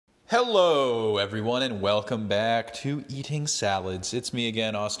Hello, everyone, and welcome back to Eating Salads. It's me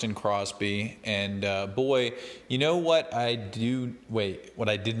again, Austin Crosby, and boy, you know what I do? Wait, what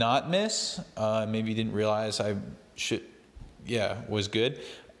I did not miss? Maybe you didn't realize I should. Yeah, was good.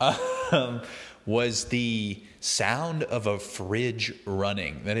 Was the sound of a fridge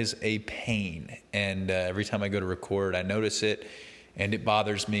running. That is a pain, and every time I go to record, I notice it. And it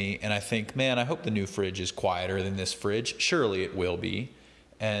bothers me, and I think, man, I hope the new fridge is quieter than this fridge. Surely it will be.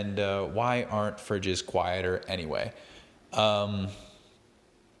 And why aren't fridges quieter anyway? I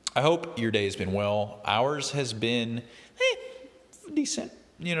hope your day has been well. Ours has been decent.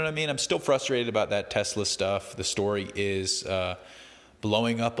 You know what I mean? I'm still frustrated about that Tesla stuff. The story is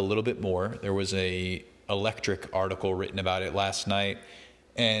blowing up a little bit more. There was a electric article written about it last night,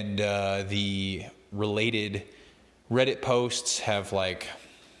 and the related Reddit posts have, gone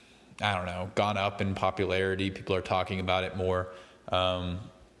up in popularity. People are talking about it more.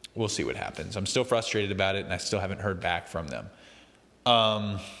 We'll see what happens. I'm still frustrated about it, and I still haven't heard back from them.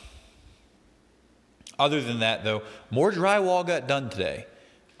 Other than that, though, more drywall got done today.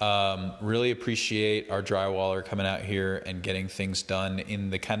 Really appreciate our drywaller coming out here and getting things done in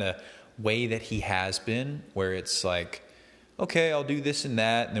the kind of way that he has been, where it's like, okay, I'll do this and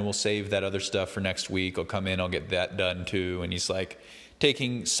that, and then we'll save that other stuff for next week. I'll come in, I'll get that done too. And he's like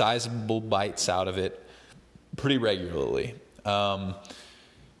taking sizable bites out of it pretty regularly.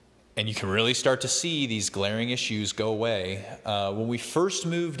 And you can really start to see these glaring issues go away. When we first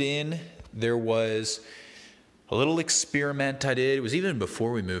moved in, there was a little experiment I did. It was even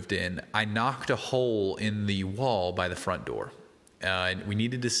before we moved in. I knocked a hole in the wall by the front door. And we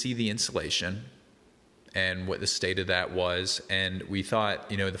needed to see the insulation and what the state of that was. And we thought,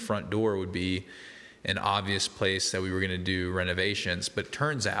 the front door would be an obvious place that we were going to do renovations. But it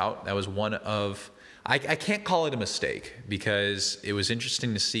turns out that was one of... I can't call it a mistake, because it was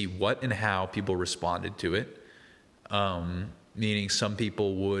interesting to see what and how people responded to it. Meaning some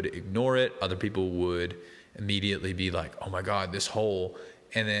people would ignore it. Other people would immediately be like, oh my God, this hole.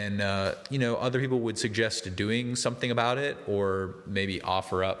 And then, other people would suggest doing something about it, or maybe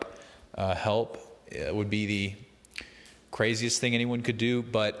offer up help. It would be the craziest thing anyone could do.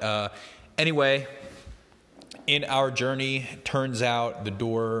 But anyway... in our journey, turns out the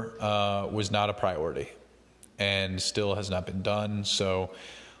door was not a priority and still has not been done. So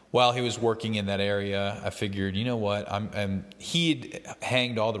while he was working in that area, I figured, you know what? He'd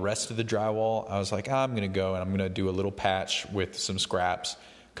hanged all the rest of the drywall. I was like, I'm going to go and I'm going to do a little patch with some scraps,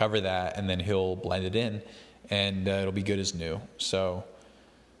 cover that, and then he'll blend it in, and it'll be good as new. So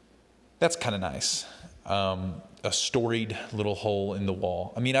that's kind of nice. A storied little hole in the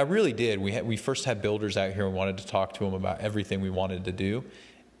wall. I mean, I really did. We first had builders out here and wanted to talk to them about everything we wanted to do.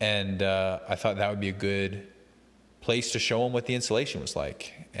 And I thought that would be a good place to show them what the insulation was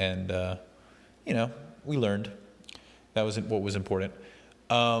like. And, we learned. That was what was important.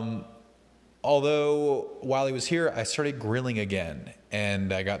 Although, while he was here, I started grilling again.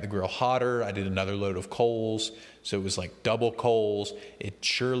 And I got the grill hotter. I did another load of coals. So it was like double coals. It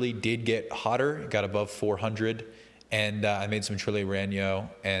surely did get hotter. It got above 400. And I made some chile relleno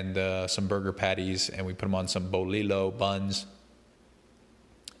and some burger patties. And we put them on some bolillo buns.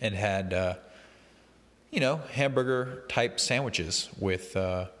 And had, hamburger-type sandwiches with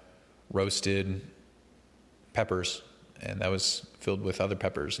roasted peppers. And that was filled with other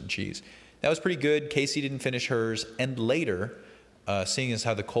peppers and cheese. That was pretty good. Casey didn't finish hers. And later... seeing as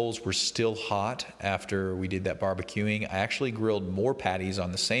how the coals were still hot after we did that barbecuing, I actually grilled more patties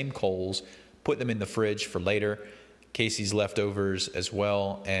on the same coals, put them in the fridge for later. Casey's leftovers as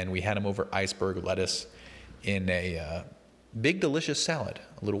well, and we had them over iceberg lettuce in a big delicious salad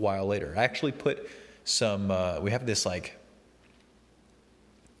a little while later. I actually put some, we have this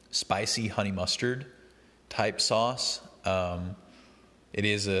spicy honey mustard type sauce. It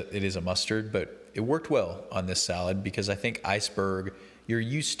is a mustard, but it worked well on this salad because I think iceberg you're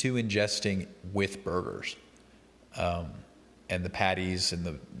used to ingesting with burgers, and the patties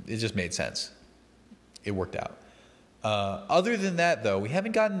it just made sense. It worked out. Other than that, though, we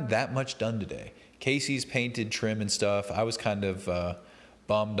haven't gotten that much done today. Casey's painted, trim, and stuff. I was kind of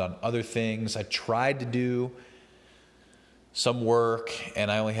bummed on other things. I tried to do some work, and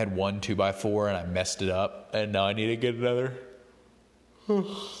I only had one 2x4, and I messed it up, and now I need to get another.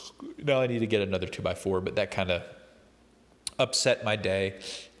 Now I need to get another 2x4, but that kind of upset my day,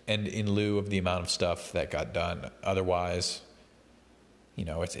 and in lieu of the amount of stuff that got done. Otherwise,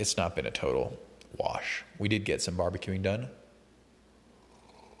 it's not been a total wash. We did get some barbecuing done.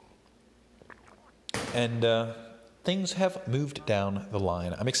 And things have moved down the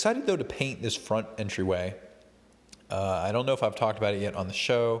line. I'm excited, though, to paint this front entryway. I don't know if I've talked about it yet on the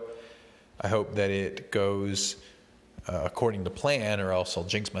show. I hope that it goes according to plan, or else I'll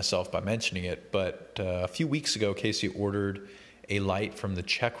jinx myself by mentioning it. But a few weeks ago, Casey ordered a light from the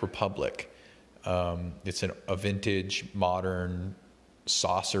Czech Republic. It's a vintage, modern,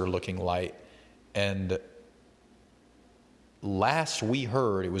 saucer-looking light. And last we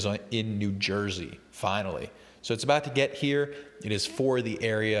heard, it was in New Jersey, finally. So it's about to get here. It is for the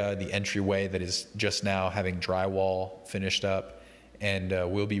area, the entryway that is just now having drywall finished up, and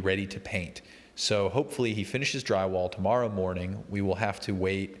we'll be ready to paint. So hopefully he finishes drywall tomorrow morning. We will have to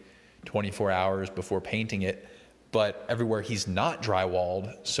wait 24 hours before painting it. But everywhere he's not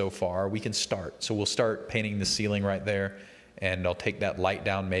drywalled so far, we can start. So we'll start painting the ceiling right there, and I'll take that light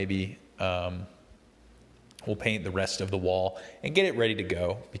down maybe. We'll paint the rest of the wall and get it ready to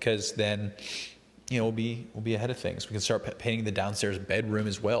go, because then, we'll be ahead of things. We can start painting the downstairs bedroom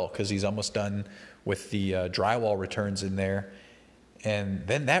as well, because he's almost done with the drywall returns in there. And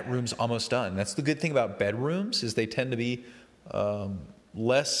then that room's almost done. That's the good thing about bedrooms, is they tend to be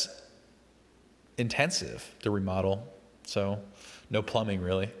less intensive to remodel. So no plumbing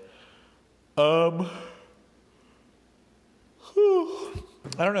really. I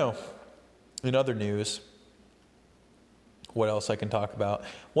don't know. In other news, what else I can talk about?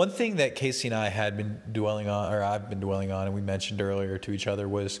 One thing that Casey and I had been dwelling on, or I've been dwelling on, and we mentioned earlier to each other,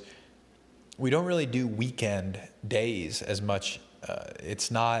 was we don't really do weekend days as much.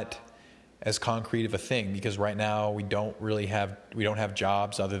 It's not as concrete of a thing, because right now we don't have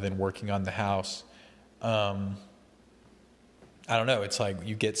jobs other than working on the house. I don't know. It's like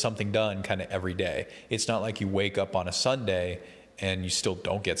you get something done kind of every day. It's not like you wake up on a Sunday and you still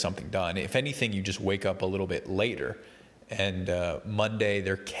don't get something done. If anything, you just wake up a little bit later. And Monday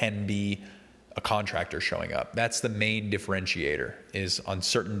there can be a contractor showing up. That's the main differentiator, is on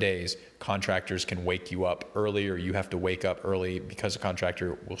certain days, contractors can wake you up early, or you have to wake up early because a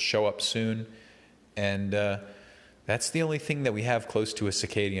contractor will show up soon. And that's the only thing that we have close to a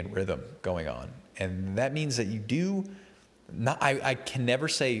circadian rhythm going on. And that means that you do not, I can never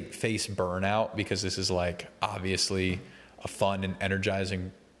say face burnout, because this is like obviously a fun and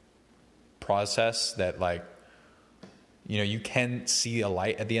energizing process that, like, you can see a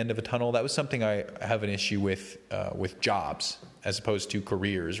light at the end of a tunnel. That was something I have an issue with jobs as opposed to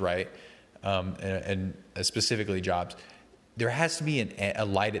careers, right? And specifically jobs. There has to be a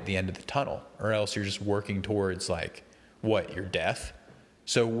light at the end of the tunnel, or else you're just working towards your death.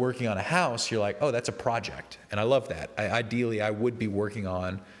 So working on a house, you're like, oh, that's a project. And I love that. Ideally, I would be working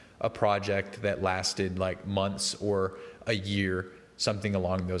on a project that lasted like months or a year, something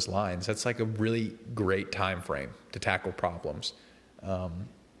along those lines. That's like a really great time frame to tackle problems. And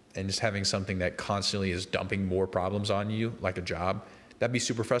just having something that constantly is dumping more problems on you, like a job, that'd be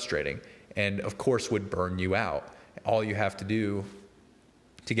super frustrating. And of course would burn you out. All you have to do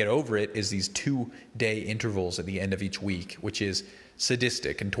to get over it is these 2-day intervals at the end of each week, which is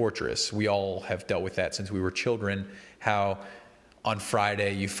sadistic and torturous. We all have dealt with that since we were children, how on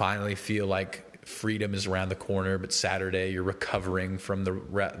Friday you finally feel like freedom is around the corner, but Saturday you're recovering from the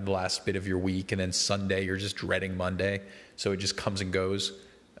last bit of your week, and then Sunday you're just dreading Monday. So it just comes and goes.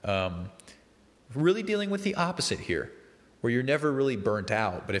 Really dealing with the opposite here, where you're never really burnt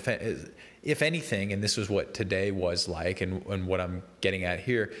out. But if anything, and this is what today was like, and what I'm getting at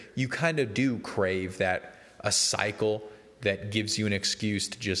here, you kind of do crave a cycle that gives you an excuse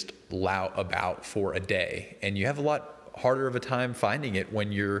to just lout about for a day. And you have a lot harder of a time finding it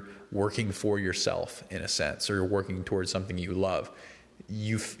when you're working for yourself, in a sense, or you're working towards something you love.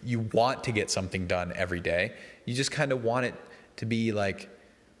 You want to get something done every day. You just kind of want it to be like,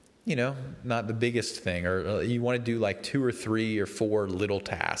 not the biggest thing, or you want to do like 2 or 3 or 4 little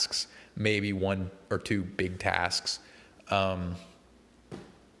tasks, maybe 1 or 2 big tasks. I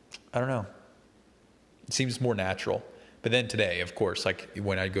don't know. It seems more natural. But then today, of course, like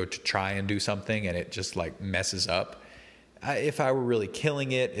when I go to try and do something and it just like messes up, if I were really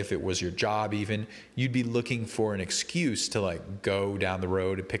killing it, if it was your job even, you'd be looking for an excuse to like go down the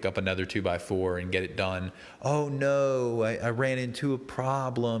road and pick up another 2x4 and get it done. Oh no, I ran into a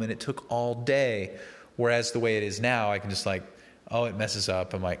problem and it took all day. Whereas the way it is now, I can just like, oh, it messes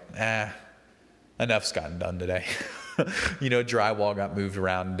up. I'm like, enough's gotten done today. Drywall got moved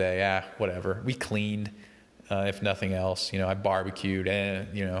around today. Whatever. We cleaned, if nothing else. I barbecued,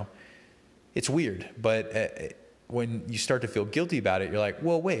 it's weird. But when you start to feel guilty about it, you're like,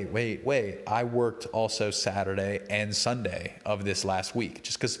 well, wait. I worked also Saturday and Sunday of this last week.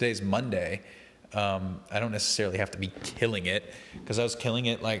 Just because today's Monday, I don't necessarily have to be killing it, because I was killing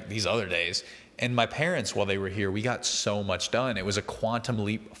it like these other days. And my parents, while they were here, we got so much done. It was a quantum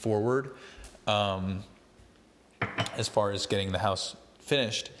leap forward. as far as getting the house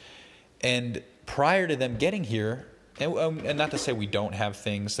finished. And prior to them getting here, and not to say we don't have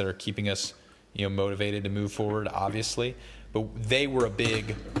things that are keeping us, motivated to move forward, obviously, but they were a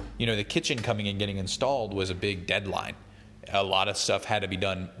big, the kitchen coming and getting installed was a big deadline. A lot of stuff had to be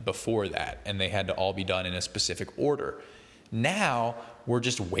done before that, and they had to all be done in a specific order. Now, we're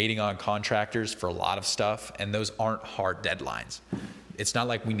just waiting on contractors for a lot of stuff, and those aren't hard deadlines. It's not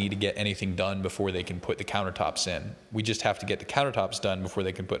like we need to get anything done before they can put the countertops in. We just have to get the countertops done before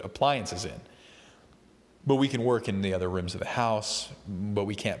they can put appliances in. But we can work in the other rooms of the house, but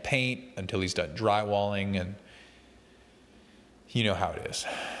we can't paint until he's done drywalling, and you know how it is.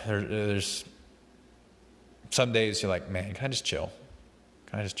 There's some days you're like, man, can I just chill?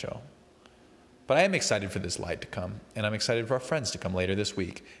 But I am excited for this light to come, and I'm excited for our friends to come later this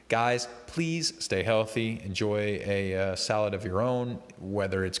week. Guys, please stay healthy. Enjoy a salad of your own,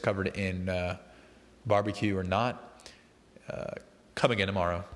 whether it's covered in barbecue or not. Come again tomorrow.